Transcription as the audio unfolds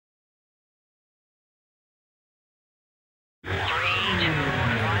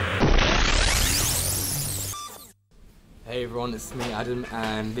Hey everyone, it's me Adam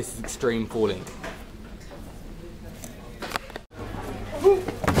and this is Extreme Falling.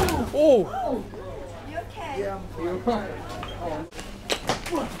 Oh! You okay? Yeah, I'm alright.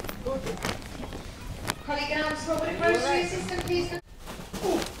 Colleague Arms, what would a grocery assistant please?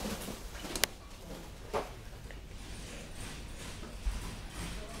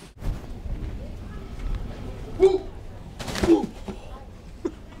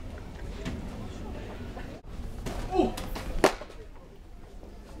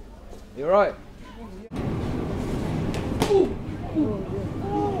 You alright?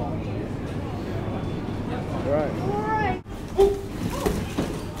 Alright.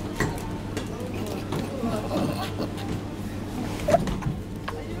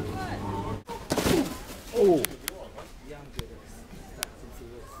 Oh. Yeah, I'm good.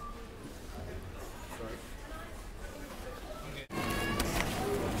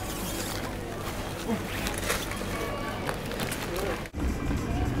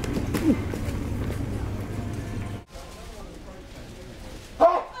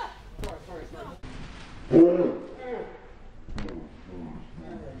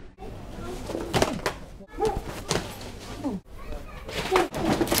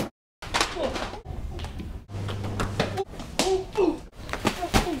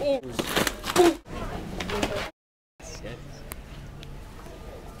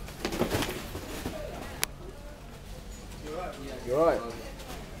 You're right.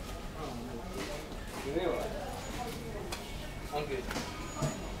 I'm good.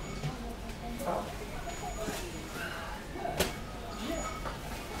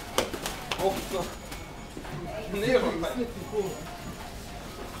 Oh, God.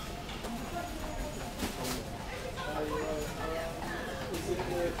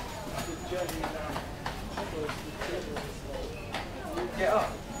 Get up.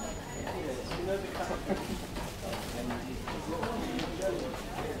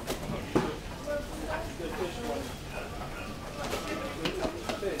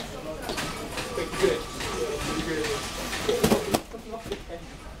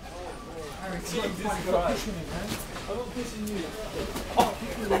 I'm not pushing you.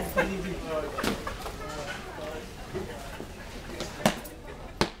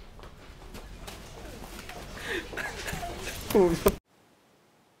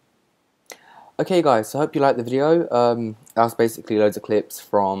 Okay guys, so I hope you liked the video. That was basically loads of clips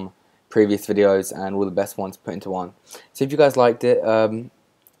from previous videos and all the best ones put into one. So if you guys liked it,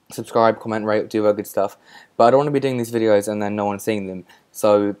 subscribe, comment, rate, do all good stuff. But I don't want to be doing these videos and then no one seeing them.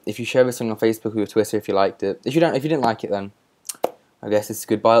 So if you share this on your Facebook or your Twitter if you liked it. If you didn't like it, then I guess it's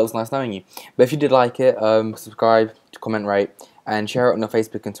goodbye. It was nice knowing you. But if you did like it, subscribe, comment, rate, and share it on your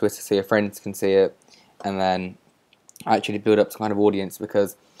Facebook and Twitter so your friends can see it, and then actually build up some kind of audience,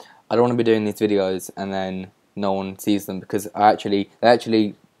 because I don't want to be doing these videos and then no one sees them, because it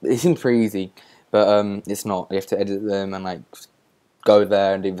seems pretty easy, but it's not. You have to edit them and like go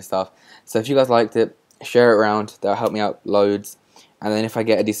there and do the stuff. So if you guys liked it, share it around. That'll help me out loads. And then if I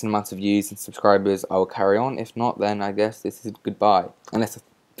get a decent amount of views and subscribers, I will carry on. If not, then I guess this is goodbye. Unless I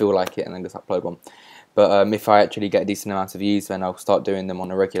feel like it and then just upload one. But if I actually get a decent amount of views, then I'll start doing them on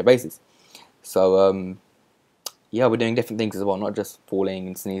a regular basis. So yeah, we're doing different things as well, not just falling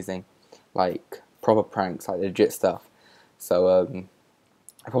and sneezing, like proper pranks, like legit stuff. So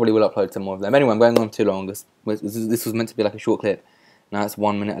I probably will upload some more of them. Anyway, I'm going on too long. This was meant to be like a short clip. Now it's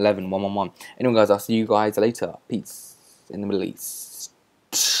 1 minute 11, 111. Anyway guys, I'll see you guys later. Peace in the Middle East.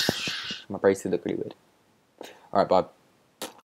 My braces look really weird. Alright, bye.